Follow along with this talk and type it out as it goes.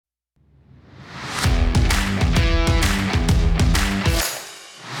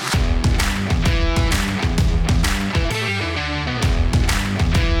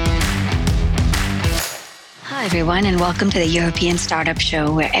everyone, and welcome to the European Startup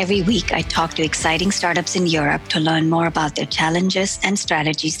Show, where every week I talk to exciting startups in Europe to learn more about their challenges and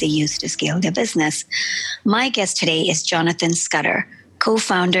strategies they use to scale their business. My guest today is Jonathan Scudder,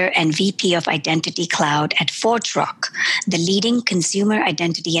 co-founder and VP of Identity Cloud at ForgeRock, the leading consumer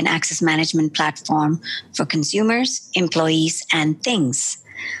identity and access management platform for consumers, employees, and things.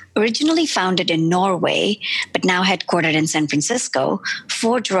 Originally founded in Norway, but now headquartered in San Francisco,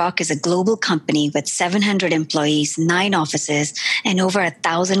 ForgeRock is a global company with 700 employees, 9 offices, and over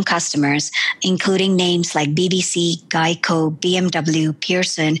 1,000 customers, including names like BBC, Geico, BMW,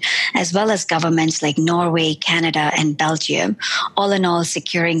 Pearson, as well as governments like Norway, Canada, and Belgium, all in all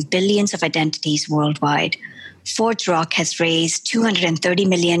securing billions of identities worldwide. ForgeRock has raised $230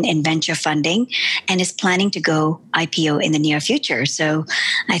 million in venture funding and is planning to go IPO in the near future. So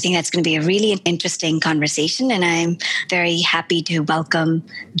I think that's going to be a really interesting conversation, and I'm very happy to welcome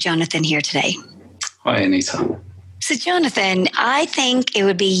Jonathan here today. Hi, Anita. So Jonathan, I think it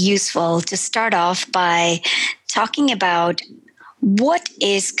would be useful to start off by talking about what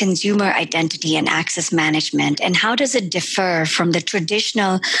is consumer identity and access management, and how does it differ from the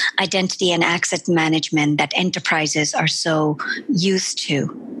traditional identity and access management that enterprises are so used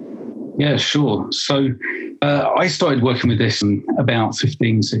to? Yeah, sure. So I started working with this about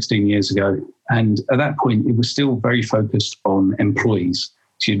 15, 16 years ago. And at that point, it was still very focused on employees.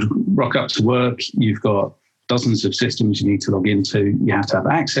 So you'd rock up to work, you've got dozens of systems you need to log into, you have to have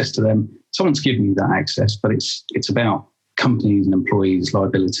access to them. Someone's giving you that access, but it's about companies and employees'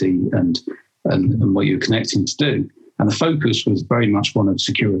 liability and what you're connecting to do. And the focus was very much one of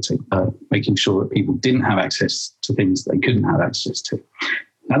security, making sure that people didn't have access to things they couldn't have access to.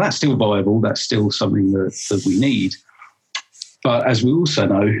 Now, that's still viable. That's still something that we need. But as we also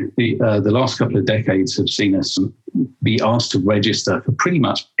know, the last couple of decades have seen us be asked to register for pretty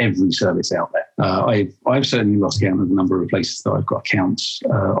much every service out there. I've certainly lost count of the number of places that I've got accounts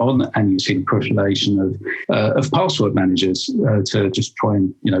on, and you've seen proliferation of password managers to just try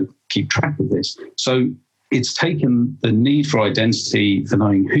and keep track of this. So it's taken the need for identity, for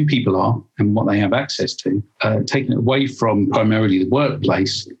knowing who people are and what they have access to, taken it away from primarily the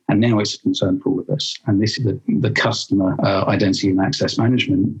workplace, and now it's a concern for all of us. And this is the customer identity and access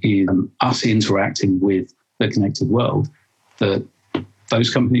management is us interacting with the connected world. That those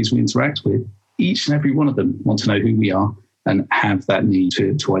companies we interact with, each and every one of them want to know who we are and have that need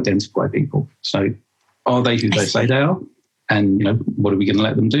to identify people. So are they who they say they are? And what are we going to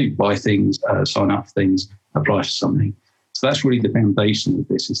let them do? Buy things, sign up for things, apply for something. So that's really the foundation of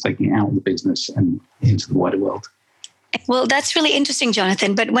this, is taking it out of the business and into the wider world. Well, that's really interesting,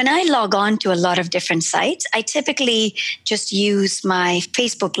 Jonathan. But when I log on to a lot of different sites, I typically just use my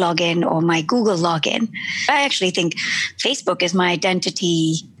Facebook login or my Google login. I actually think Facebook is my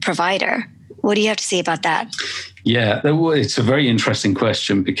identity provider. What do you have to say about that? Yeah, it's a very interesting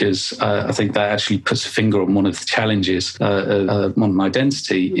question, because I think that actually puts a finger on one of the challenges of modern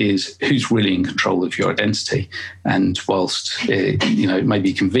identity, is who's really in control of your identity. And whilst it may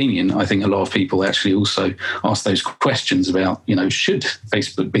be convenient, I think a lot of people actually also ask those questions about, should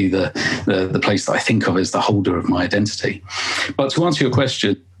Facebook be the place that I think of as the holder of my identity? But to answer your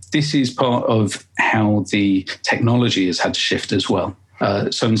question, this is part of how the technology has had to shift as well.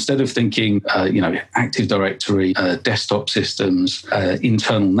 So instead of thinking, Active Directory, desktop systems,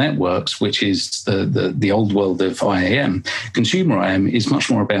 internal networks, which is the old world of IAM, consumer IAM is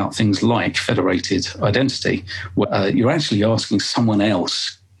much more about things like federated identity, where you're actually asking someone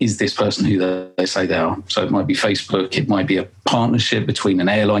else, is this person who they say they are? So it might be Facebook, it might be a partnership between an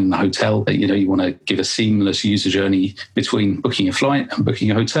airline and a hotel. You want to give a seamless user journey between booking a flight and booking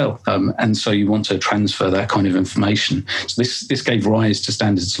a hotel. And so you want to transfer that kind of information. So this gave rise to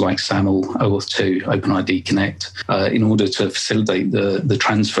standards like SAML, OAuth 2, OpenID Connect, in order to facilitate the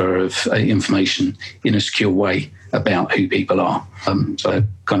transfer of information in a secure way about who people are. So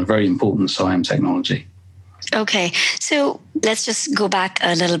kind of very important SIAM technology. Okay, so let's just go back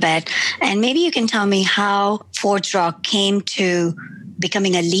a little bit, and maybe you can tell me how ForgeRock came to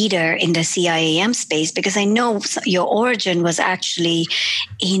becoming a leader in the CIAM space, because I know your origin was actually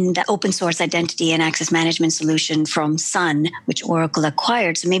in the open source identity and access management solution from Sun, which Oracle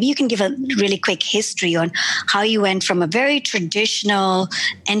acquired. So maybe you can give a really quick history on how you went from a very traditional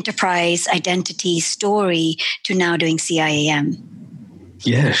enterprise identity story to now doing CIAM.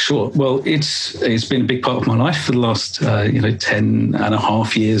 Yeah, sure. Well, it's been a big part of my life for the last 10 and a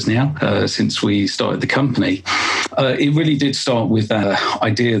half years now, since we started the company. It really did start with that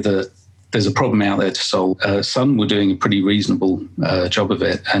idea that there's a problem out there to solve. Sun were doing a pretty reasonable job of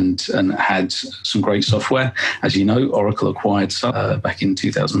it and had some great software. As you know, Oracle acquired Sun back in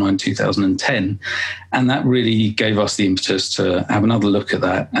 2009, 2010. And that really gave us the impetus to have another look at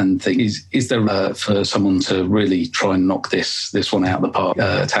that and think, is there for someone to really try and knock this one out of the park,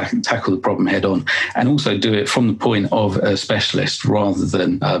 tackle the problem head on, and also do it from the point of a specialist rather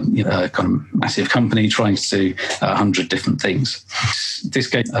than a kind of massive company trying to do 100 different things. This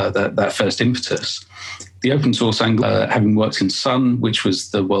gave that first impetus. The open source angle, having worked in Sun, which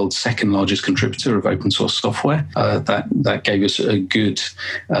was the world's second largest contributor of open source software, that gave us a good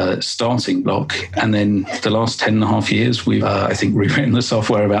starting block. And then the last 10 and a half years, we've, I think, rewritten the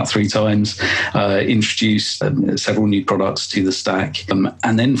software about 3 times, introduced several new products to the stack,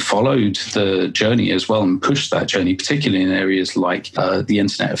 and then followed the journey as well and pushed that journey, particularly in areas like the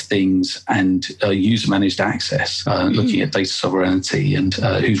Internet of Things and user-managed access, looking at data sovereignty and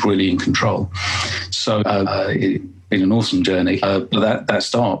who's really in control. So it's been an awesome journey. But that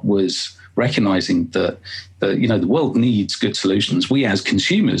start was recognizing that the world needs good solutions. We as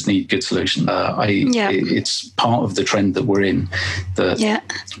consumers need good solutions. It's part of the trend that we're in that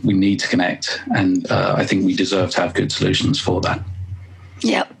we need to connect, and I think we deserve to have good solutions for that.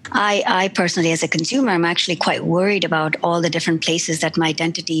 Yeah, I personally, as a consumer, I'm actually quite worried about all the different places that my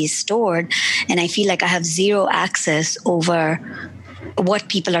identity is stored, and I feel like I have zero access over what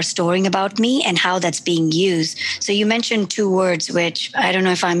people are storing about me and how that's being used. So you mentioned 2 words, which I don't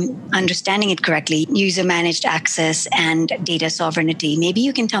know if I'm understanding it correctly: user managed access and data sovereignty. Maybe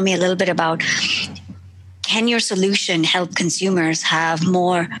you can tell me a little bit about, can your solution help consumers have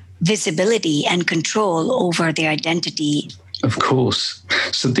more visibility and control over their identity? Of course.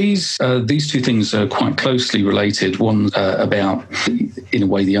 So these 2 things are quite closely related. One about, in a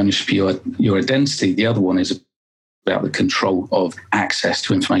way, the ownership of your identity. The other one is about the control of access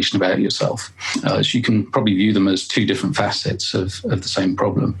to information about yourself. So you can probably view them as 2 different facets of the same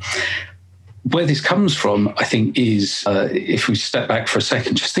problem. Where this comes from, I think, is if we step back for a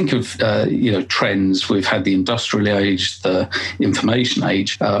second, just think of trends. We've had the industrial age, the information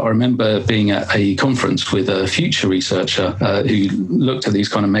age. I remember being at a conference with a future researcher who looked at these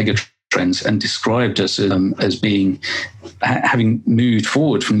kind of mega trends and described us as being having moved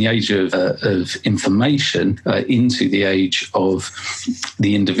forward from the age of information into the age of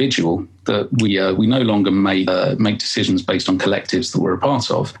the individual. That we no longer make decisions based on collectives that we're a part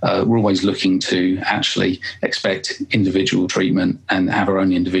of. We're always looking to actually expect individual treatment and have our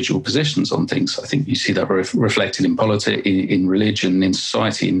own individual positions on things. I think you see that reflected in politics, in religion, in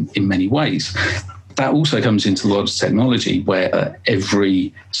society, in many ways. That also comes into the world of technology, where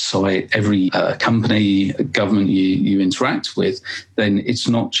every site, every company, government you interact with, then it's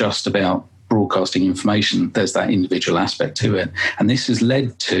not just about broadcasting information. There's that individual aspect to it. And this has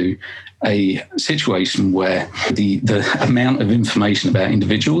led to a situation where the amount of information about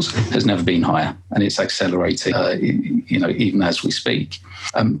individuals has never been higher, and it's accelerating, even as we speak.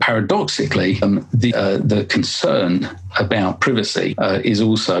 Paradoxically, the concern about privacy is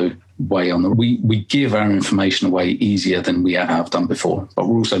also way on the. We give our information away easier than we have done before, but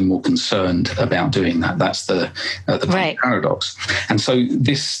we're also more concerned about doing that. That's the right paradox. And so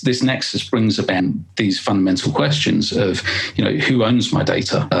this nexus brings about these fundamental questions of, who owns my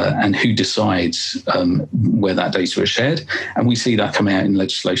data and who decides where that data is shared. And we see that come out in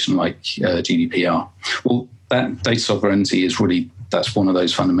legislation like GDPR. Well, that data sovereignty is really, that's one of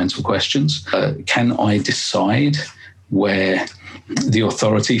those fundamental questions. Can I decide where the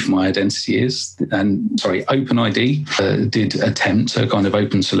authority for my identity is? And OpenID did attempt a kind of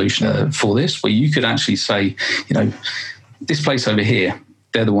open solution for this, where you could actually say, this place over here,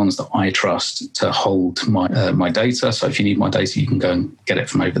 they're the ones that I trust to hold my data. So if you need my data, you can go and get it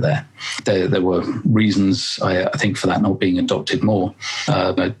from over there. There were reasons, I think, for that not being adopted more.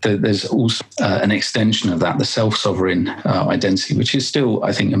 But there's also an extension of that, the self-sovereign identity, which is still,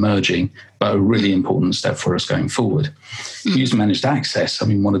 I think, emerging, but a really important step for us going forward. User-managed access. I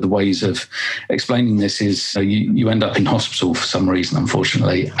mean, one of the ways of explaining this is you end up in hospital for some reason,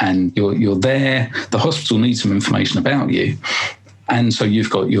 unfortunately, and you're there. The hospital needs some information about you. And so you've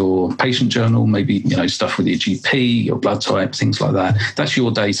got your patient journal, maybe stuff with your GP, your blood type, things like that. That's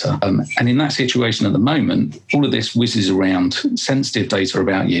your data. And in that situation at the moment, all of this whizzes around sensitive data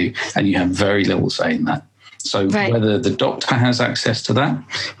about you, and you have very little say in that. So whether the doctor has access to that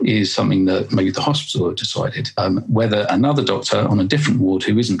is something that maybe the hospital have decided. Whether another doctor on a different ward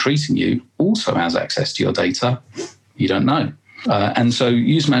who isn't treating you also has access to your data, you don't know. And so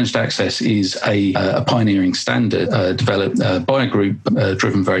user-managed access is a pioneering standard developed by a group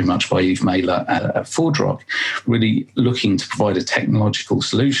driven very much by Yves Mailer at ForgeRock, really looking to provide a technological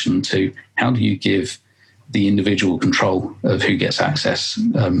solution to how do you give the individual control of who gets access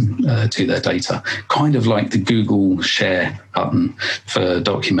to their data, kind of like the Google share button for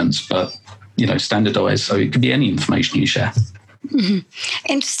documents, but standardized, so it could be any information you share. Mm-hmm.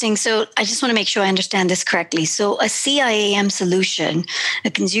 Interesting. So I just want to make sure I understand this correctly. So a CIAM solution,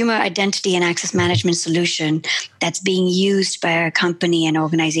 a consumer identity and access management solution that's being used by a company and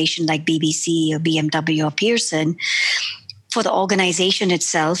organization like BBC or BMW or Pearson, for the organization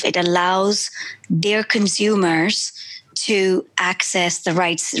itself, it allows their consumers to access the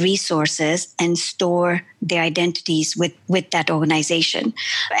right resources and store their identities with that organization.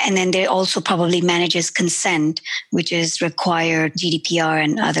 And then there also probably manages consent, which is required GDPR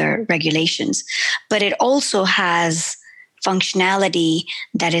and other regulations. But it also has functionality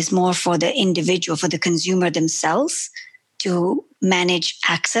that is more for the individual, for the consumer themselves, to manage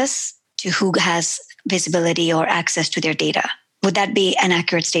access to who has visibility or access to their data. Would that be an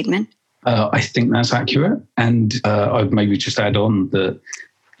accurate statement? I think that's accurate. And I'd maybe just add on that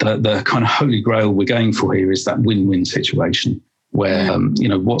the kind of holy grail we're going for here is that win-win situation where,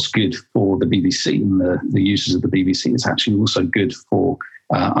 what's good for the BBC and the users of the BBC is actually also good for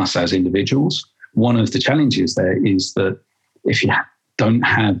us as individuals. One of the challenges there is that if you don't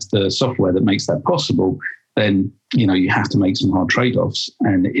have the software that makes that possible, then, you have to make some hard trade-offs.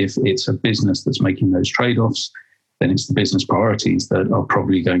 And if it's a business that's making those trade-offs, then it's the business priorities that are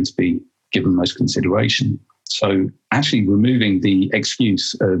probably going to be given most consideration. So actually removing the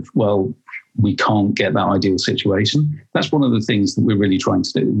excuse of, well, we can't get that ideal situation, that's one of the things that we're really trying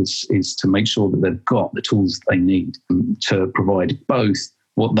to do is to make sure that they've got the tools they need to provide both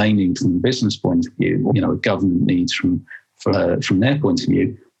what they need from the business point of view, a government needs from their point of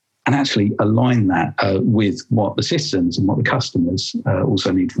view, and actually align that with what the systems and what the customers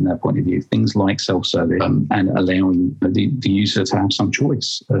also need from their point of view. Things like self-service and allowing the user to have some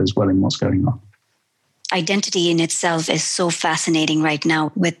choice as well in what's going on. Identity in itself is so fascinating right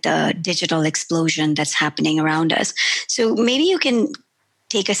now with the digital explosion that's happening around us. So maybe you can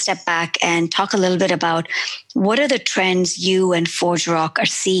take a step back and talk a little bit about what are the trends you and ForgeRock are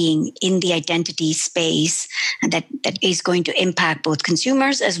seeing in the identity space and that is going to impact both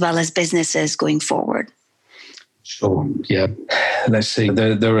consumers as well as businesses going forward. Sure. Yeah. Let's see.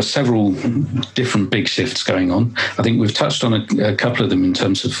 There are several different big shifts going on. I think we've touched on a couple of them in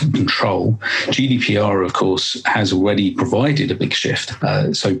terms of control. GDPR, of course, has already provided a big shift.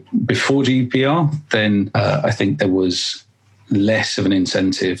 So before GDPR, then I think there was less of an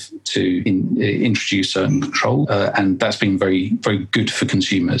incentive to introduce certain control, and that's been very, very good for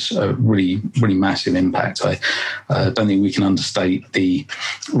consumers. Really, really massive impact. I don't think we can understate the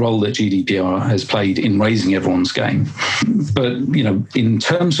role that GDPR has played in raising everyone's game. But in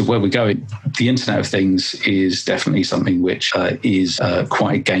terms of where we're going, the Internet of Things is definitely something which is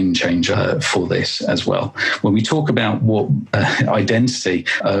quite a game changer for this as well. When we talk about what identity,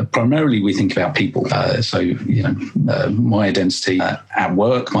 primarily we think about people. My identity at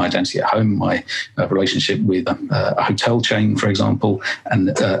work, my identity at home, my relationship with a hotel chain, for example, and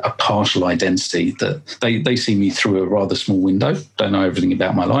a partial identity that they see me through a rather small window, don't know everything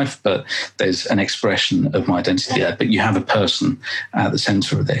about my life, but there's an expression of my identity there. But you have a person at the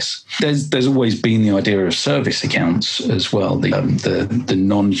center of this. There's always been the idea of service accounts as well, the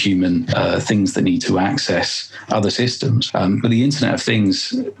non-human things that need to access other systems. But the Internet of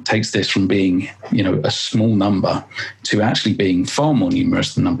Things takes this from being, a small number to actually being far more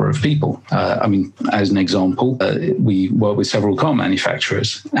numerous than the number of people. As an example, we work with several car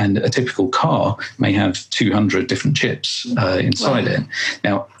manufacturers, and a typical car may have 200 different chips inside it.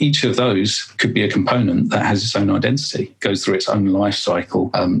 Now, each of those could be a component that has its own identity, goes through its own life cycle,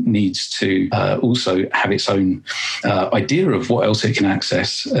 needs to also have its own idea of what else it can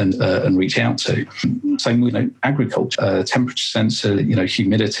access and reach out to. Same with agriculture, temperature sensor,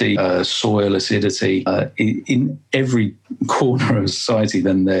 humidity, soil acidity. In every corner of society,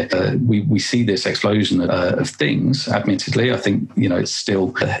 then we see this explosion of things. Admittedly, I think it's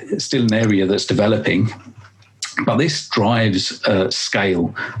still an area that's developing. But this drives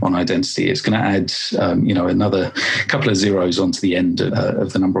scale on identity. It's going to add, another couple of zeros onto the end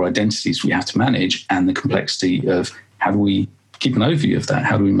of the number of identities we have to manage, and the complexity of how do we keep an overview of that?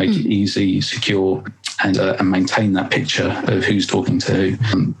 How do we make it easy, secure, and maintain that picture of who's talking to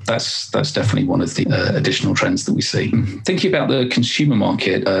who? That's definitely one of the additional trends that we see. Thinking about the consumer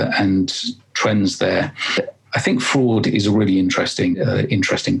market and trends there, I think fraud is a really interesting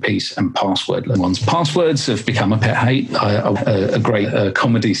piece, and passwordless ones. Passwords have become a pet hate. A great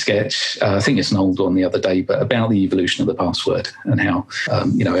comedy sketch, I think it's an old one the other day, but about the evolution of the password and how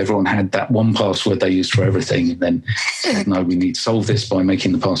everyone had that one password they used for everything, and then said, no, we need to solve this by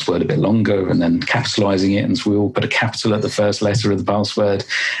making the password a bit longer and then capitalizing it, and so we all put a capital at the first letter of the password,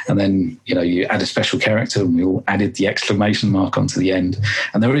 and then you add a special character, and we all added the exclamation mark onto the end.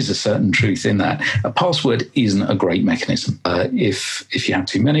 And there is a certain truth in that. A password isn't a great mechanism. If you have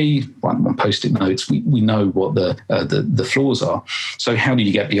too many, on Post-it notes, we know what the flaws are. So how do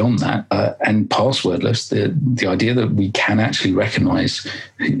you get beyond that? And passwordless, the idea that we can actually recognize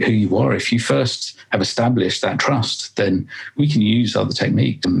who you are. If you first have established that trust, then we can use other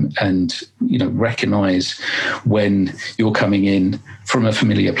techniques and recognize when you're coming in from a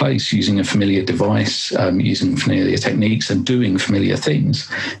familiar place, using a familiar device, using familiar techniques and doing familiar things.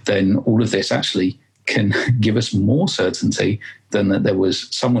 Then all of this actually can give us more certainty than that there was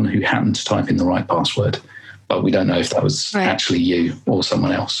someone who happened to type in the right password, but we don't know if that was actually you or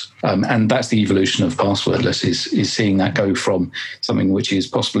someone else. And that's the evolution of passwordless, is seeing that go from something which is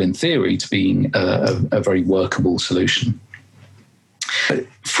possible in theory to being a very workable solution.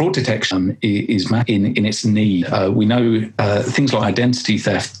 Fraud detection is in its need. We know things like identity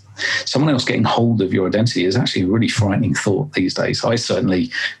theft. Someone else getting hold of your identity is actually a really frightening thought these days. I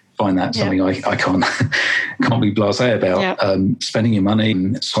certainly find that something I can't be blasé about. Spending your money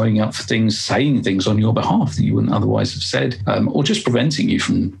and signing up for things, saying things on your behalf that you wouldn't otherwise have said, or just preventing you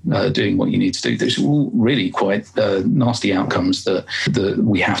from doing what you need to do. Those are all really quite nasty outcomes that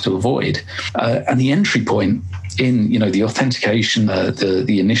we have to avoid. And the entry point in the authentication,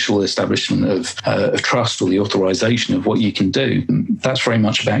 the initial establishment of trust, or the authorization of what you can do, that's very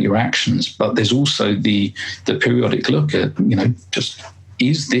much about your actions. But there's also the periodic look at just,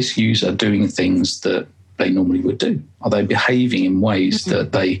 is this user doing things that they normally would do? Are they behaving in ways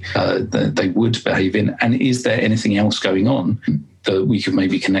that they would behave in? And is there anything else going on that we could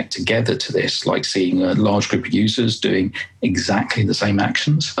maybe connect together to this, like seeing a large group of users doing exactly the same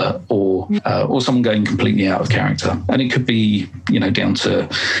actions, or someone going completely out of character? And it could be down to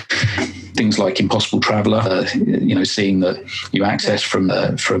things like Impossible Traveler, seeing that you access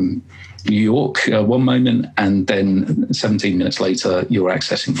from New York one moment, and then 17 minutes later you're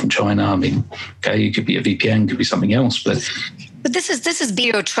accessing from China. I mean, okay, it could be a VPN, could be something else, but this is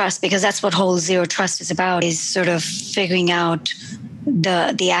zero trust, because that's what whole zero trust is about, is sort of figuring out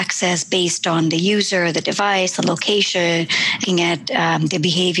the access based on the user, the device, the location, looking at their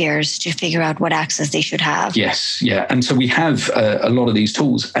behaviors to figure out what access they should have. Yes, yeah. And so we have a lot of these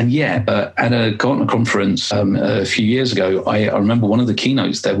tools. And at a Gartner conference a few years ago, I remember one of the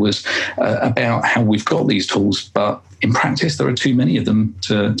keynotes there was about how we've got these tools, but in practice, there are too many of them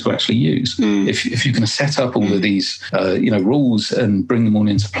to actually use. If you're going to set up all of these rules and bring them all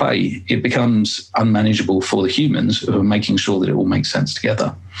into play, it becomes unmanageable for the humans who are making sure that it all makes sense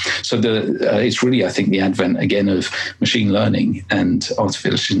together. So it's really, I think, the advent again of machine learning and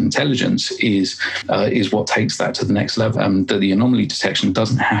artificial intelligence is what takes that to the next level. That the anomaly detection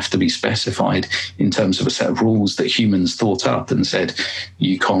doesn't have to be specified in terms of a set of rules that humans thought up and said,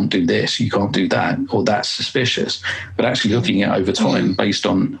 you can't do this, you can't do that, or that's suspicious. But actually looking at over time based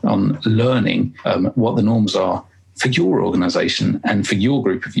on learning what the norms are for your organization and for your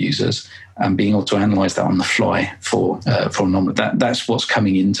group of users, and being able to analyze that on the fly for anomaly. That's what's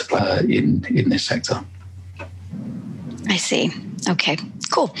coming into play in this sector. I see. Okay,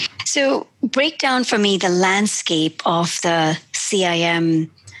 cool. So break down for me the landscape of the CIM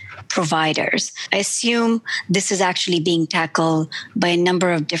providers. I assume this is actually being tackled by a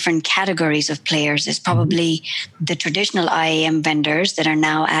number of different categories of players. There's probably the traditional IAM vendors that are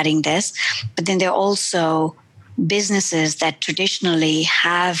now adding this, but then there are also businesses that traditionally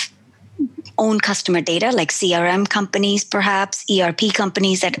have own customer data, like CRM companies, perhaps ERP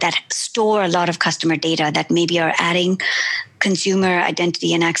companies that store a lot of customer data that maybe are adding consumer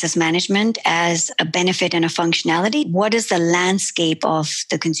identity and access management as a benefit and a functionality. What does the landscape of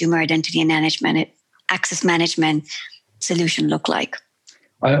the consumer identity and access management solution look like?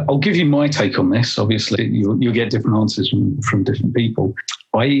 I'll give you my take on this. Obviously, you'll get different answers from different people.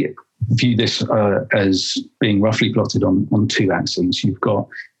 I view this as being roughly plotted on two axes. You've got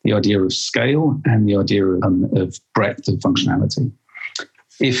the idea of scale and the idea of breadth of functionality.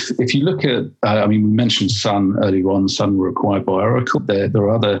 If you look at, we mentioned Sun earlier on. Sun were acquired by Oracle. There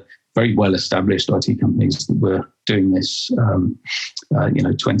are other very well-established IT companies that were doing this,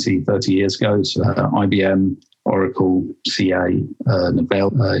 20, 30 years ago. So IBM, Oracle, CA,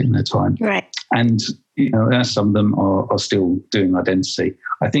 Novell in their time. Right. And some of them are still doing identity.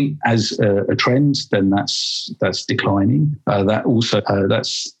 I think as a trend, then that's declining.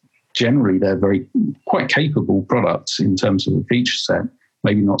 That's generally they're quite capable products in terms of the feature set.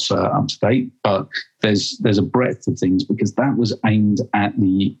 Maybe not so up to date, but there's a breadth of things because that was aimed at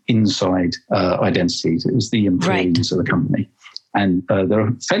the inside identities. It was the employees of the company. And there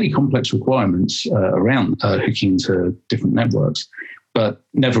are fairly complex requirements around hooking into different networks, but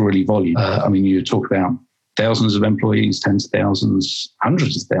never really volume. You talk about thousands of employees, tens of thousands,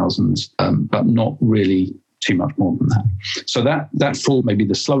 hundreds of thousands, but not really too much more than that. So that fall may be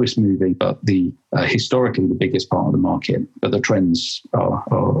the slowest moving, but the historically the biggest part of the market. But the trends are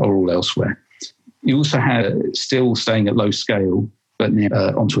all elsewhere. You also have still staying at low scale, but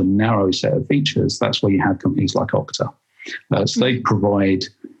onto a narrow set of features. That's where you have companies like Okta. So they provide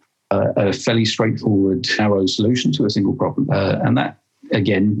a fairly straightforward, narrow solution to a single problem, and that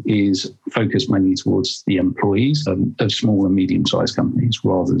again is focused mainly towards the employees of small and medium-sized companies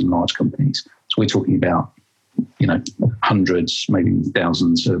rather than large companies. So we're talking about hundreds, maybe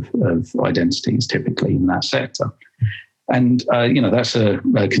thousands of identities typically in that sector. And, that's a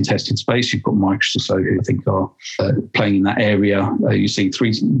contested space. You've got Microsoft, who I think are playing in that area. You see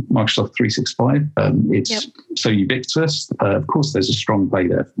Microsoft 365. It's so ubiquitous. Of course, there's a strong play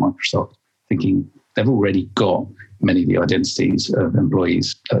there for Microsoft, thinking they've already got many of the identities of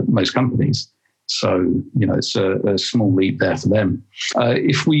employees at most companies. So, it's a small leap there for them.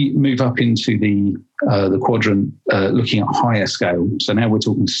 If we move up into the quadrant, looking at higher scale, so now we're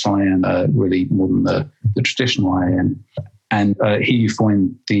talking cyan, really more than the traditional IAM. And here you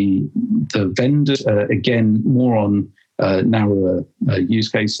find the vendors, again, more on narrower use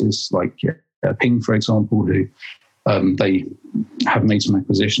cases like Ping, for example, who they have made some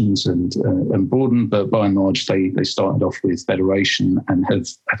acquisitions and broadened, but by and large, they started off with Federation and have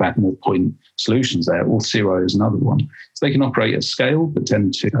had more point solutions there. Auth0 is another one. So they can operate at scale, but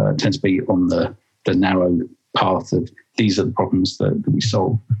tend to be on the narrow path of these are the problems that we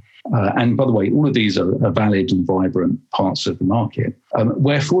solve. And by the way, all of these are valid and vibrant parts of the market.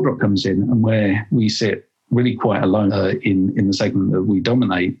 Where ForgeRock comes in and where we sit really quite alone in the segment that we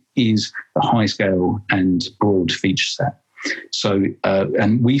dominate is the high scale and broad feature set. So,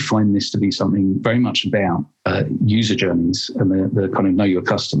 and we find this to be something very much about user journeys and the kind of know your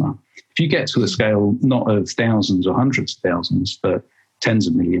customer. If you get to a scale not of thousands or hundreds of thousands, but tens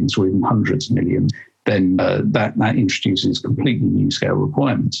of millions or even hundreds of millions, then that introduces completely new scale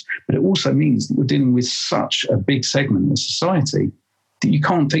requirements. But it also means that you're dealing with such a big segment of society that you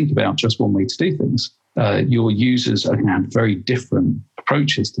can't think about just one way to do things. Your users are going to have very different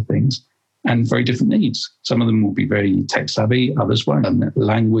approaches to things and very different needs. Some of them will be very tech savvy, others won't.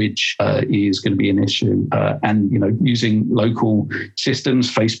 Language is going to be an issue. And, using local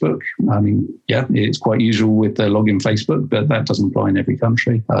systems, Facebook, it's quite usual with the login Facebook, but that doesn't apply in every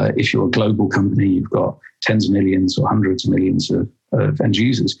country. If you're a global company, you've got tens of millions or hundreds of millions of end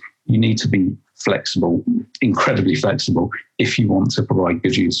users. You need to be flexible, incredibly flexible, if you want to provide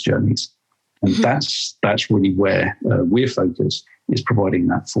good user journeys. And that's really where we're focused, is providing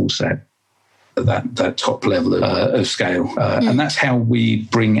that full set, that top level of scale. And that's how we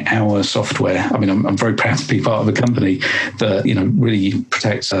bring our software. I'm very proud to be part of a company that, really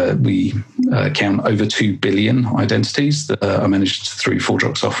protects, we count over 2 billion identities that are managed through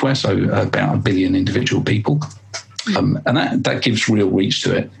ForgeRock software, so about 1 billion individual people. And that gives real reach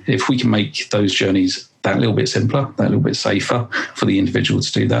to it. If we can make those journeys that little bit simpler, that little bit safer for the individual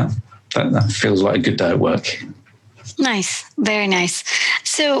to do that feels like a good day at work. Nice. Very nice.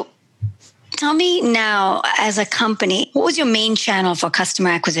 So tell me now, as a company, what was your main channel for customer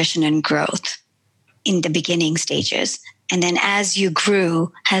acquisition and growth in the beginning stages? And then as you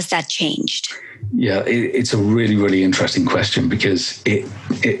grew, has that changed? Yeah, it's a really, really interesting question because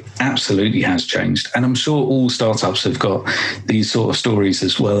it absolutely has changed. And I'm sure all startups have got these sort of stories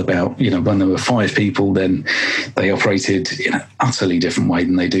as well about, when there were 5 people, then they operated in an utterly different way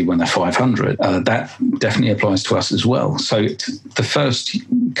than they do when they're 500. That definitely applies to us as well. So the first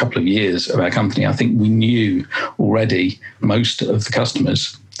couple of years of our company, I think we knew already most of the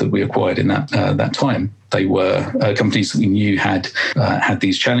customers that we acquired in that time. They were companies that we knew had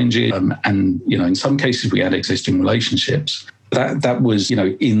these challenges, and in some cases we had existing relationships. That was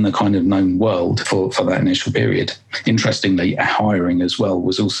in the kind of known world for that initial period. Interestingly, hiring as well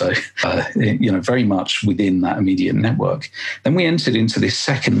was also very much within that immediate network. Then we entered into this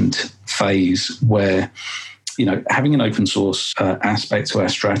second phase where having an open source aspect to our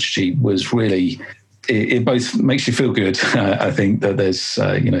strategy was really. it both makes you feel good. I think that there's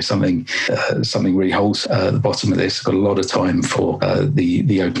something really wholesome at the bottom of this. I've got a lot of time for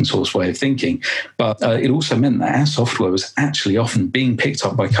the open source way of thinking, but it also meant that our software was actually often being picked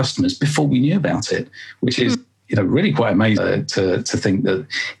up by customers before we knew about it, which is really quite amazing to think that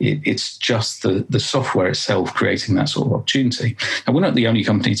it's just the software itself creating that sort of opportunity. And we're not the only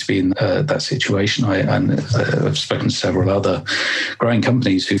company to be in that situation. I've spoken to several other growing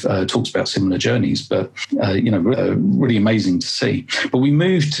companies who've talked about similar journeys, but really amazing to see. But we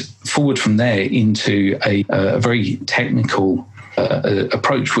moved forward from there into a very technical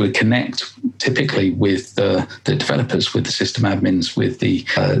approach. We connect typically with the developers, with the system admins, with the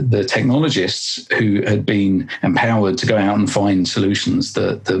technologists who had been empowered to go out and find solutions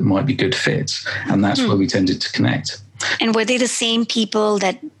that might be good fits. And that's where we tended to connect. And were they the same people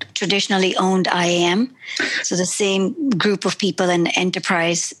that traditionally owned IAM? So the same group of people in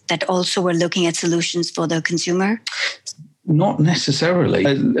enterprise that also were looking at solutions for the consumer? Not necessarily.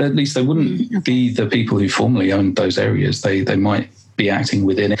 At least they wouldn't be the people who formerly owned those areas. They might be acting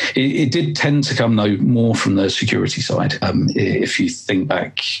within it. It did tend to come, though, more from the security side. If you think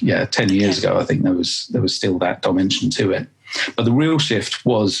back, 10 years ago, I think there was still that dimension to it. But the real shift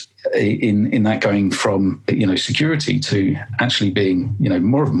was in that going from security to actually being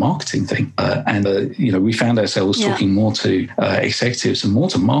more of a marketing thing, and we found ourselves talking more to executives and more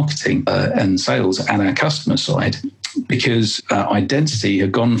to marketing and sales and our customer side, because identity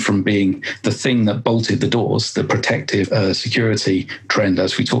had gone from being the thing that bolted the doors, the protective security trend,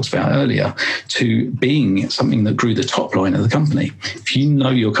 as we talked about earlier, to being something that grew the top line of the company. If you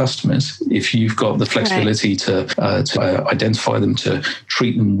know your customers, if you've got the flexibility to identify them, to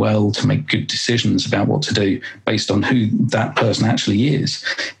treat them well, to make good decisions about what to do based on who that person actually is,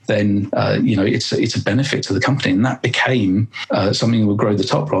 then it's a benefit to the company. And that became something that would grow the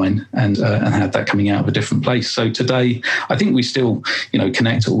top line and had that coming out of a different place. So today, I think we still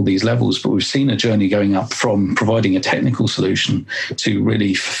connect at all these levels, but we've seen a journey going up from providing a technical solution to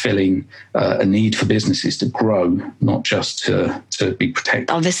really fulfilling a need for businesses to grow, not just to be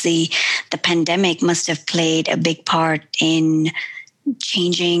protected. Obviously, the pandemic must have played a big part in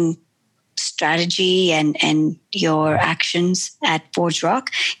changing strategy and your actions at ForgeRock.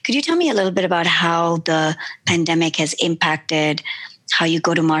 Could you tell me a little bit about how the pandemic has impacted how you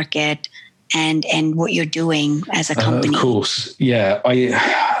go to market and what you're doing as a company? Of course, yeah.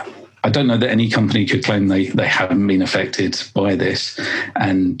 I don't know that any company could claim they haven't been affected by this,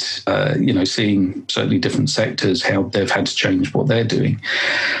 and seeing certainly different sectors how they've had to change what they're doing.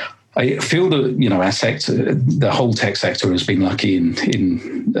 I feel that our sector, the whole tech sector, has been lucky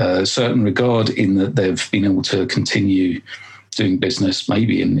in a certain regard, in that they've been able to continue doing business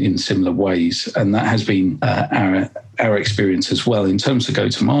maybe in similar ways, and that has been our experience as well. In terms of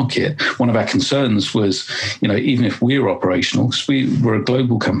go-to-market, one of our concerns was, even if we're operational, because we're a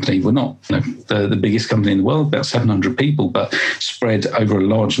global company, we're not the biggest company in the world, about 700 people, but spread over a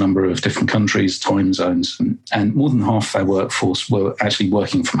large number of different countries, time zones, and more than half of our workforce were actually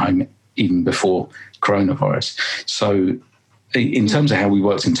working from home even before coronavirus. So in terms of how we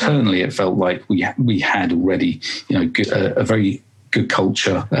worked internally, it felt like we had already, a very good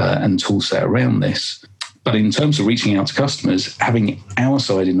culture and tool set around this. But in terms of reaching out to customers, having our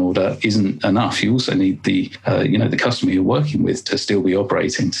side in order isn't enough. You also need the customer you're working with to still be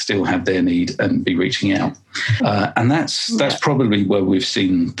operating, to still have their need and be reaching out. And that's probably where we've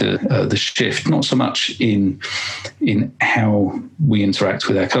seen the shift. Not so much in how we interact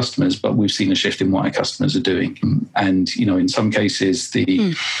with our customers, but we've seen a shift in what our customers are doing. And in some cases,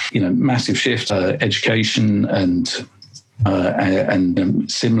 the massive shift, education and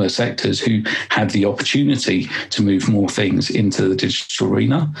similar sectors who had the opportunity to move more things into the digital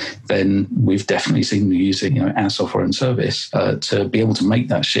arena, then we've definitely seen them using our software and service to be able to make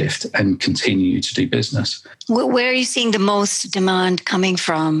that shift and continue to do business. Where are you seeing the most demand coming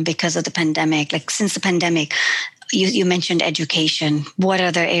from because of the pandemic? Like since the pandemic, you mentioned education. What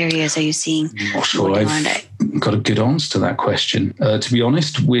other areas are you seeing? Not sure I've got a good answer to that question. To be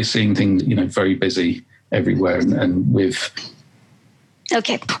honest, we're seeing things very busy everywhere, and with.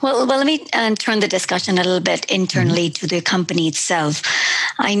 Okay, well, let me turn the discussion a little bit internally to the company itself.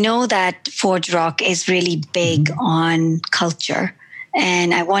 I know that ForgeRock is really big on culture,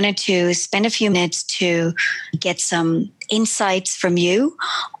 and I wanted to spend a few minutes to get some insights from you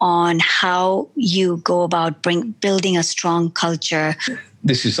on how you go about building a strong culture.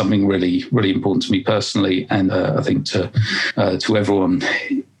 This is something really, really important to me personally, and I think to everyone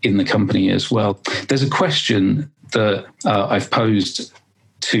in the company as well. There's a question that I've posed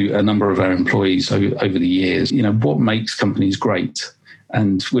to a number of our employees over the years. What makes companies great?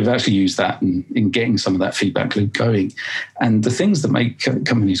 And we've actually used that in getting some of that feedback loop going. And the things that make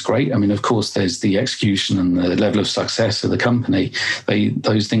companies great, I mean, of course, there's the execution and the level of success of the company.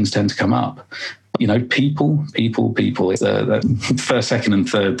 Those things tend to come up. People is the first, second, and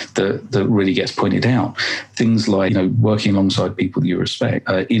third that really gets pointed out. Things like, working alongside people that you respect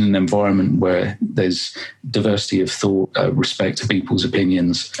in an environment where there's diversity of thought, respect to people's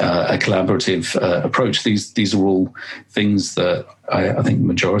opinions, a collaborative approach. These are all things that I think the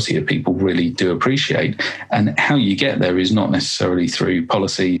majority of people really do appreciate. And how you get there is not necessarily through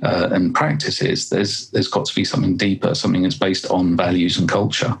policy and practices. There's got to be something deeper, something that's based on values and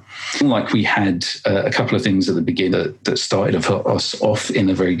culture. Like we had a couple of things at the beginning that started us off in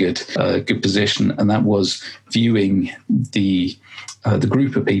a very good position, and that was viewing the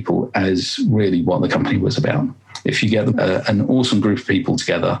group of people as really what the company was about. If you get an awesome group of people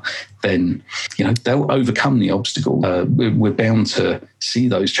together, then they'll overcome the obstacle. We're bound to see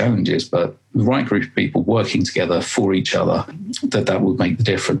those challenges, but the right group of people working together for each other, that will make the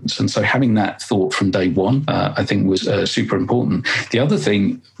difference. And so having that thought from day one, I think was super important. The other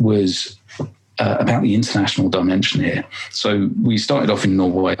thing was about the international dimension here. So we started off in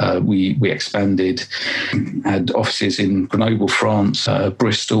Norway. We expanded, had offices in Grenoble, France,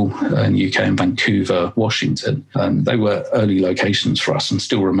 Bristol in the UK, and Vancouver, Washington. They were early locations for us and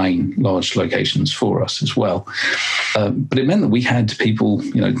still remain large locations for us as well. But it meant that we had people,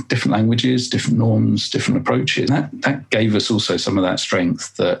 different languages, different norms, different approaches. And that gave us also some of that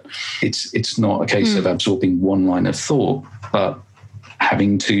strength that it's not a case of absorbing one line of thought, but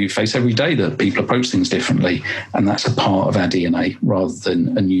having to face every day that people approach things differently. And that's a part of our DNA rather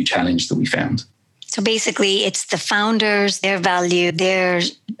than a new challenge that we found. So basically, it's the founders, their value, their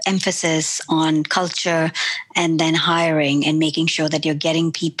emphasis on culture, and then hiring and making sure that you're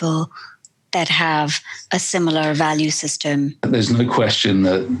getting people that have a similar value system. There's no question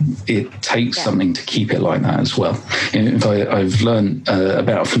that it takes something to keep it like that as well. I've learned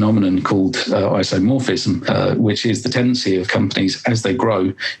about a phenomenon called isomorphism, which is the tendency of companies as they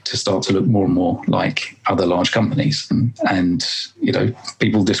grow to start to look more and more like other large companies. And,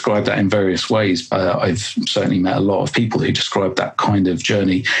 people describe that in various ways. I've certainly met a lot of people who describe that kind of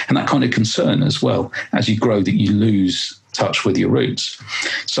journey and that kind of concern as well. As you grow, that you lose touch with your roots.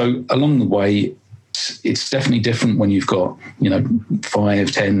 So along the way, it's definitely different when you've got,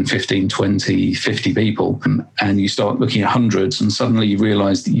 5, 10, 15, 20, 50 people, and you start looking at hundreds, and suddenly you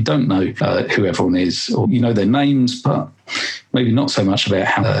realize that you don't know who everyone is, or you know their names, but maybe not so much about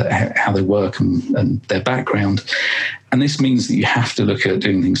how they work and their background. And this means that you have to look at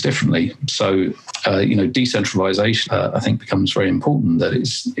doing things differently. So, decentralization, I think, becomes very important, that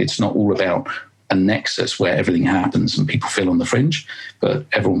it's not all about a nexus where everything happens and people feel on the fringe, but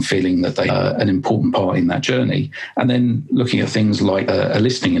everyone feeling that they are an important part in that journey. And then looking at things like a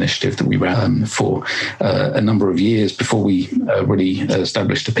listening initiative that we ran for a number of years before we really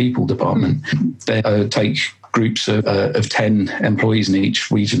established a people department. They take groups of 10 employees in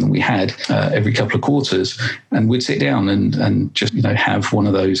each region that we had every couple of quarters, and we'd sit down and just have one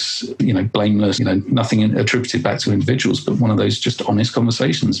of those blameless, nothing attributed back to individuals, but one of those just honest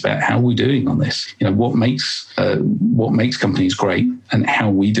conversations about how we're doing on this. What makes companies great, and how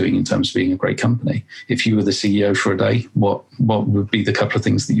are we doing in terms of being a great company? If you were the CEO for a day, what would be the couple of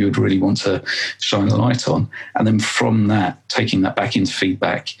things that you would really want to shine a light on? And then from that, taking that back into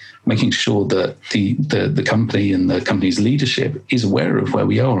feedback, making sure that the company and the company's leadership is aware of where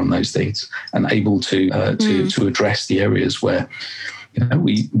we are on those things and able to address the areas where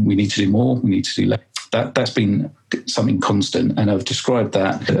we need to do more, we need to do less. That's been something constant, and I've described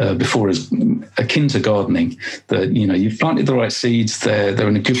that before as akin to gardening. That you've planted the right seeds, they're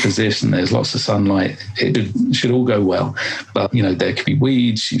in a good position, there's lots of sunlight, it should all go well. But there could be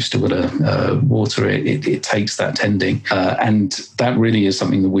weeds, you've still got to water it. It takes that tending, and that really is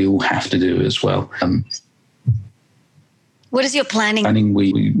something that we all have to do as well. What is your planning? Planning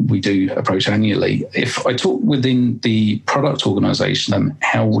we do approach annually. If I talk within the product organization,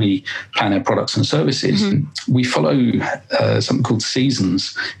 how we plan our products and services, we follow something called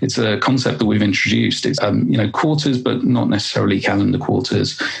seasons. It's a concept that we've introduced. It's quarters, but not necessarily calendar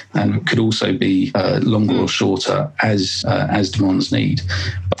quarters, and could also be longer or shorter as demands need.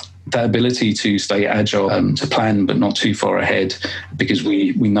 That ability to stay agile, to plan but not too far ahead, because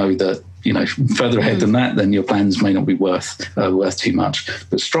we know that further ahead than that, then your plans may not be worth too much.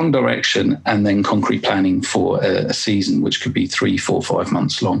 But strong direction, and then concrete planning for a season, which could be 3, 4, 5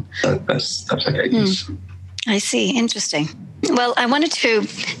 months long. That's okay. I see. Interesting. Well, I wanted to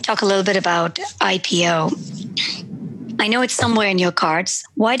talk a little bit about IPO. I know it's somewhere in your cards.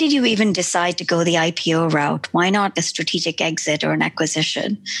 Why did you even decide to go the IPO route? Why not a strategic exit or an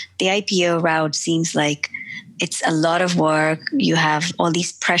acquisition? The IPO route seems like it's a lot of work. You have all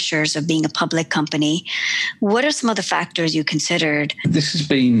these pressures of being a public company. What are some of the factors you considered? This has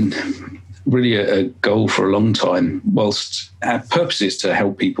been really a goal for a long time. Whilst our purpose is to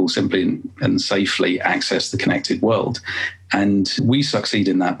help people simply and safely access the connected world. And we succeed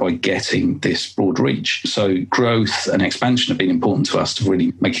in that by getting this broad reach. So growth and expansion have been important to us to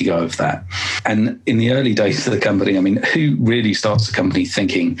really make a go of that. And in the early days of the company, I mean, who really starts a company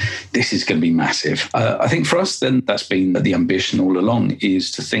thinking this is going to be massive? I think for us, then, that's been the ambition all along, is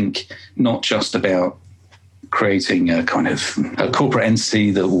to think not just about creating a kind of a corporate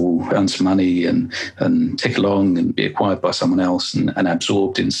entity that will earn some money and tick along and be acquired by someone else and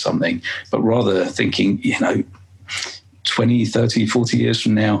absorbed into something, but rather thinking, 20, 30, 40 years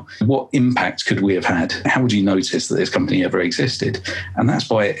from now, what impact could we have had? How would you notice that this company ever existed? And that's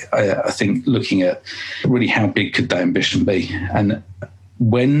by, I think, looking at really how big could that ambition be. And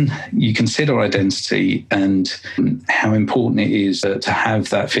when you consider identity and how important it is to have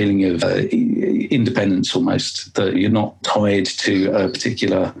that feeling of independence almost, that you're not tied to a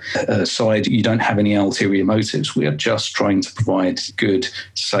particular side, you don't have any ulterior motives. We are just trying to provide good,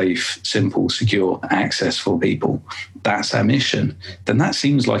 safe, simple, secure access for people. That's our mission. Then that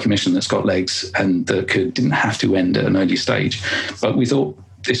seems like a mission that's got legs and that didn't have to end at an early stage. But we thought,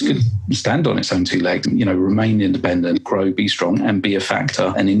 this could stand on its own two legs, remain independent, grow, be strong, and be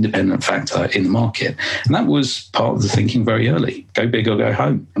an independent factor in the market. And that was part of the thinking very early. Go big or go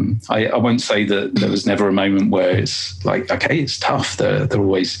home. I won't say that there was never a moment where it's like, okay, it's tough. There are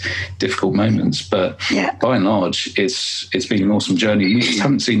always difficult moments, but by and large, it's been an awesome journey. We just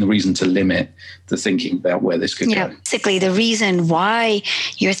haven't seen the reason to limit the thinking about where this could go. Basically, the reason why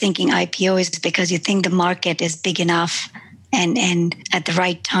you're thinking IPO is because you think the market is big enough and at the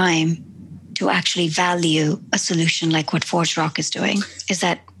right time to actually value a solution like what ForgeRock is doing. Is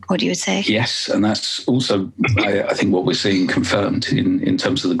that what you would say? Yes, and that's also, I think, what we're seeing confirmed in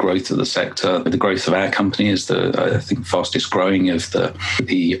terms of the growth of the sector. The growth of our company is I think, fastest growing of the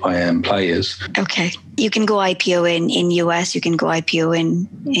IAM players. Okay. You can go IPO in US, you can go IPO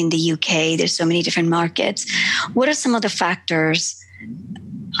in the UK. There's so many different markets. What are some of the factors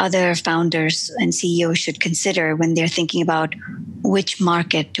other founders and CEOs should consider when they're thinking about which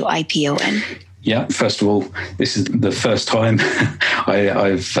market to IPO in? Yeah, first of all, this is the first time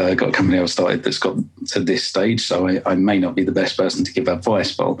I've got a company I've started that's got to this stage, so I may not be the best person to give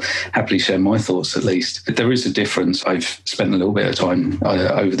advice, but I'll happily share my thoughts at least. But there is a difference. I've spent a little bit of time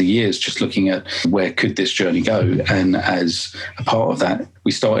over the years just looking at where could this journey go, and as a part of that, we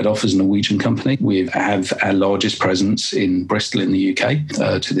started off as a Norwegian company. We have our largest presence in Bristol in the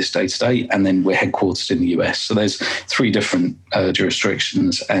UK to this day today, and then we're headquartered in the US. So there's 3 different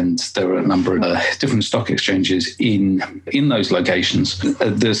jurisdictions, and there are a number of different stock exchanges in those locations.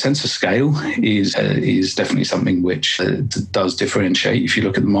 The sense of scale is definitely something which does differentiate. If you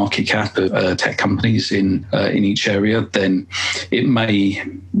look at the market cap of tech companies in each area, then it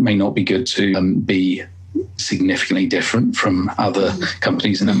may not be good to be significantly different from other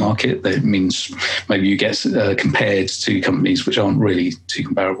companies in the market. That means maybe you get compared to companies which aren't really too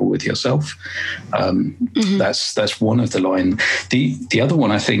comparable with yourself. That's one of the line. The other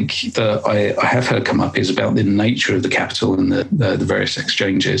one I think that I have heard come up is about the nature of the capital and the various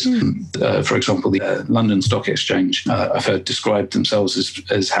exchanges. For example, the London Stock Exchange, I've heard described themselves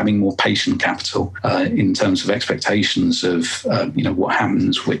as having more patient capital in terms of expectations of what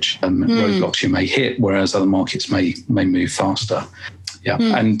happens, which roadblocks you may hit, whereas other markets may move faster. Yeah,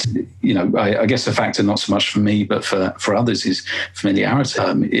 and I guess a factor not so much for me, but for others is familiarity.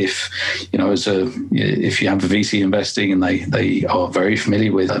 If if you have a VC investing and they are very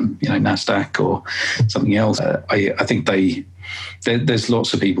familiar with Nasdaq or something else, I think there's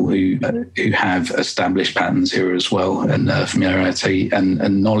lots of people who have established patterns here as well, and familiarity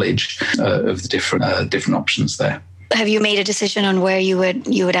and knowledge of the different options there. Have you made a decision on where you would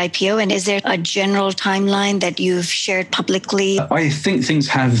IPO? And is there a general timeline that you've shared publicly? I think things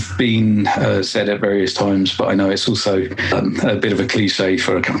have been said at various times, but I know it's also a bit of a cliche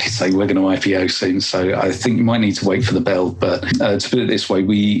for a company to say we're going to IPO soon. So I think you might need to wait for the bell. But to put it this way,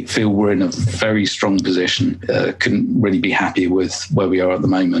 we feel we're in a very strong position. Couldn't really be happy with where we are at the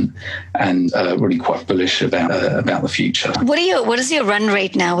moment, and really quite bullish about the future. What is your run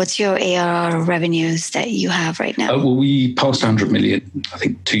rate now? What's your ARR revenues that you have right now? Well, we passed 100 million, I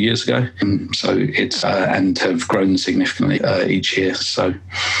think, 2 years ago. So it's and have grown significantly each year. So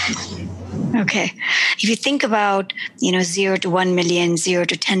Okay. If you think about, 0 to 1 million, 0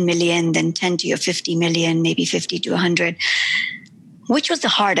 to 10 million, then 10 to your 50 million, maybe 50 to 100, which was the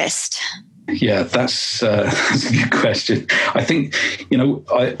hardest? Yeah, that's a good question. I think,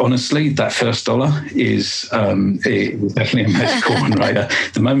 honestly, that first dollar is definitely a magical one, right?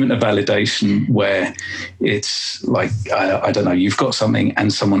 The moment of validation where it's like, I don't know, you've got something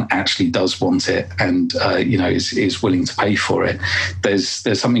and someone actually does want it and, is willing to pay for it.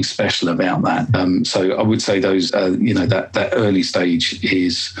 There's something special about that. So I would say those, that early stage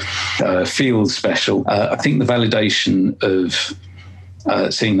feels special. I think the validation of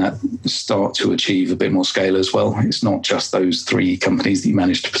seeing that start to achieve a bit more scale as well. It's not just those 3 companies that you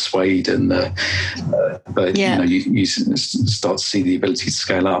managed to persuade, but you start to see the ability to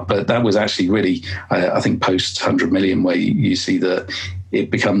scale up. But that was actually really, I think, post 100 million, where you see that it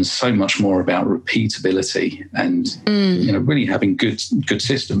becomes so much more about repeatability and really having good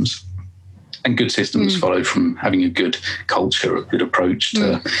systems. And good systems follow from having a good culture, a good approach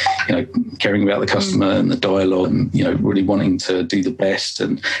to, caring about the customer and the dialogue, and really wanting to do the best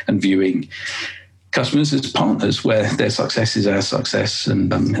and viewing customers as partners, where their success is our success,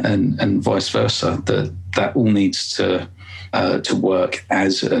 and vice versa. That all needs to work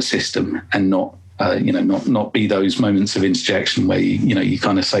as a system, and not be those moments of interjection where you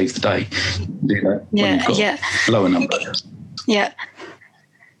kind of save the day. Do that when you've got lower numbers. Yeah.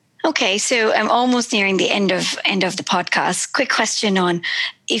 Okay, so I'm almost nearing the end of the podcast. Quick question on,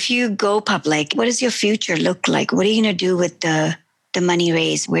 if you go public, what does your future look like? What are you going to do with the money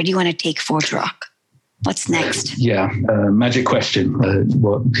raised? Where do you want to take ForgeRock? What's next? Yeah, magic question.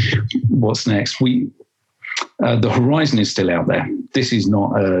 What's next? The horizon is still out there. This is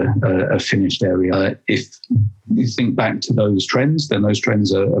not a finished area. If you think back to those trends, then those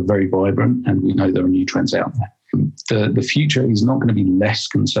trends are very vibrant, and we know there are new trends out there. The future is not going to be less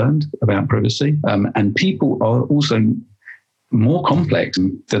concerned about privacy, and people are also more complex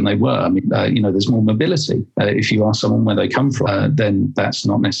than they were. I mean, there's more mobility. If you ask someone where they come from, then that's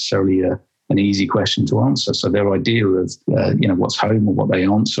not necessarily an easy question to answer. So their idea of what's home or what they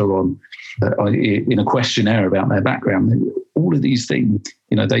answer on in a questionnaire about their background, all of these things,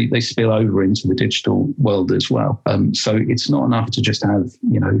 they spill over into the digital world as well. So it's not enough to just have,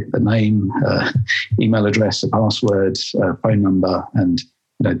 a name, email address, a password, phone number, and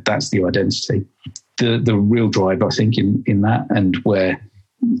that's the identity. The real drive, I think, in that, and where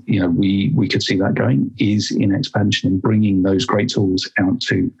we could see that going, is in expansion and bringing those great tools out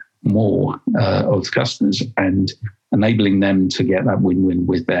to more of the customers and enabling them to get that win-win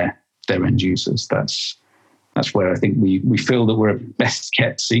with their end users. That's where I think we feel that we're a best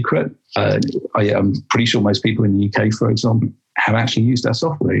kept secret. I am pretty sure most people in the UK, for example, have actually used our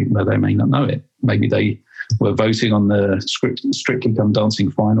software, even though they may not know it. Maybe they were voting on the Strictly Come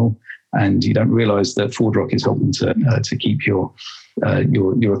Dancing final, and you don't realise that ForgeRock is helping to keep your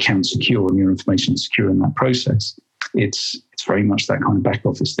account secure and your information secure in that process. It's very much that kind of back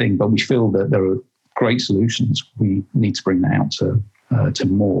office thing, but we feel that there are great solutions. We need to bring that out to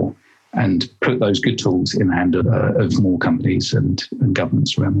more, and put those good tools in the hand of more companies and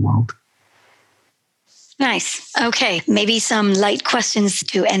governments around the world. Nice. Okay. Maybe some light questions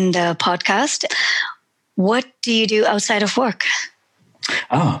to end the podcast. What do you do outside of work?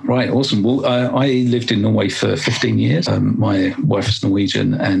 Right. Awesome. Well, I lived in Norway for 15 years. My wife is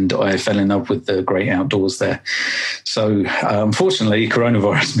Norwegian, and I fell in love with the great outdoors there. So unfortunately,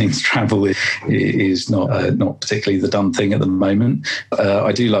 coronavirus means travel is not particularly the done thing at the moment.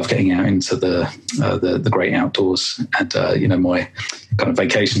 I do love getting out into the great outdoors, and my kind of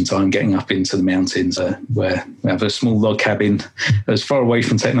vacation time, getting up into the mountains where we have a small log cabin as far away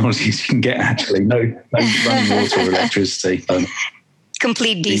from technology as you can get, actually. No running water or electricity.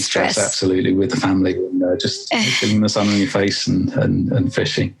 Complete de-stress. Absolutely, with the family, and just feeling the sun on your face and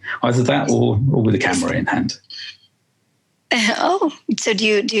fishing. Either that or with a camera in hand. So do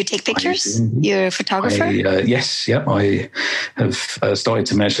you take pictures? You're a photographer? Yes, yeah. I have started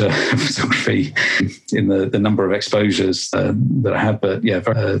to measure photography in the number of exposures that I have, but yeah,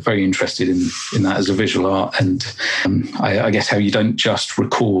 very interested in that as a visual art. And I guess how you don't just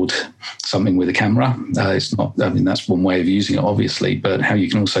record something with a camera. It's not. I mean, that's one way of using it, obviously, but how you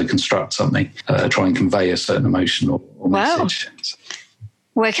can also construct something, try and convey a certain emotion or message.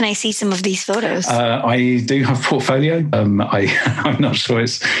 Where can I see some of these photos? I do have a portfolio. I'm not sure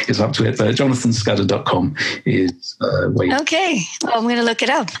it's up to it, but jonathanscudder.com is where you... Okay. Well, I'm going to look it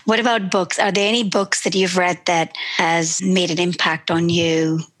up. What about books? Are there any books that you've read that has made an impact on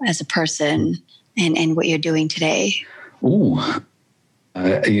you as a person and what you're doing today? Oh,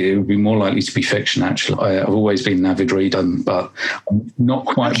 It would be more likely to be fiction, actually. I've always been an avid reader, but I'm not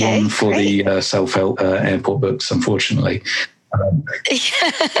quite one for the self-help airport books, unfortunately.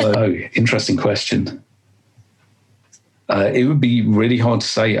 So, interesting question. It would be really hard to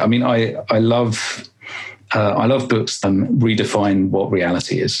say. I mean, I love books that redefine what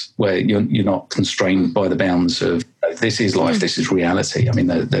reality is, where you're not constrained by the bounds of this is life, this is reality. I mean,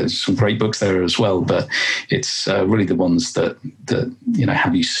 there's some great books there as well, but it's really the ones that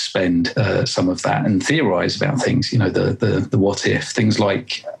have you suspend some of that and theorize about things. The what if, things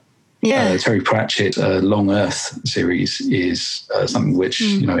like Terry Pratchett's Long Earth series is something which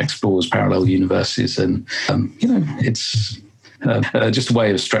explores parallel universes, and it's just a way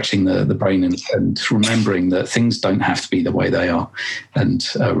of stretching the brain and remembering that things don't have to be the way they are, and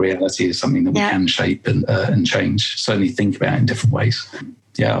reality is something that we can shape and change. Certainly think about in different ways.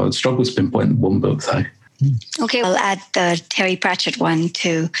 I would struggle to pinpoint one book though. Okay, I'll add the Terry Pratchett one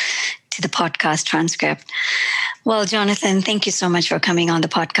to the podcast transcript. Well, Jonathan, thank you so much for coming on the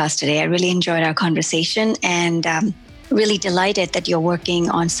podcast today. I really enjoyed our conversation, and really delighted that you're working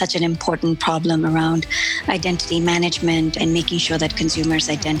on such an important problem around identity management and making sure that consumers'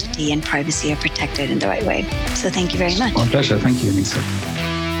 identity and privacy are protected in the right way. So thank you very much. My pleasure. Thank you, Anissa.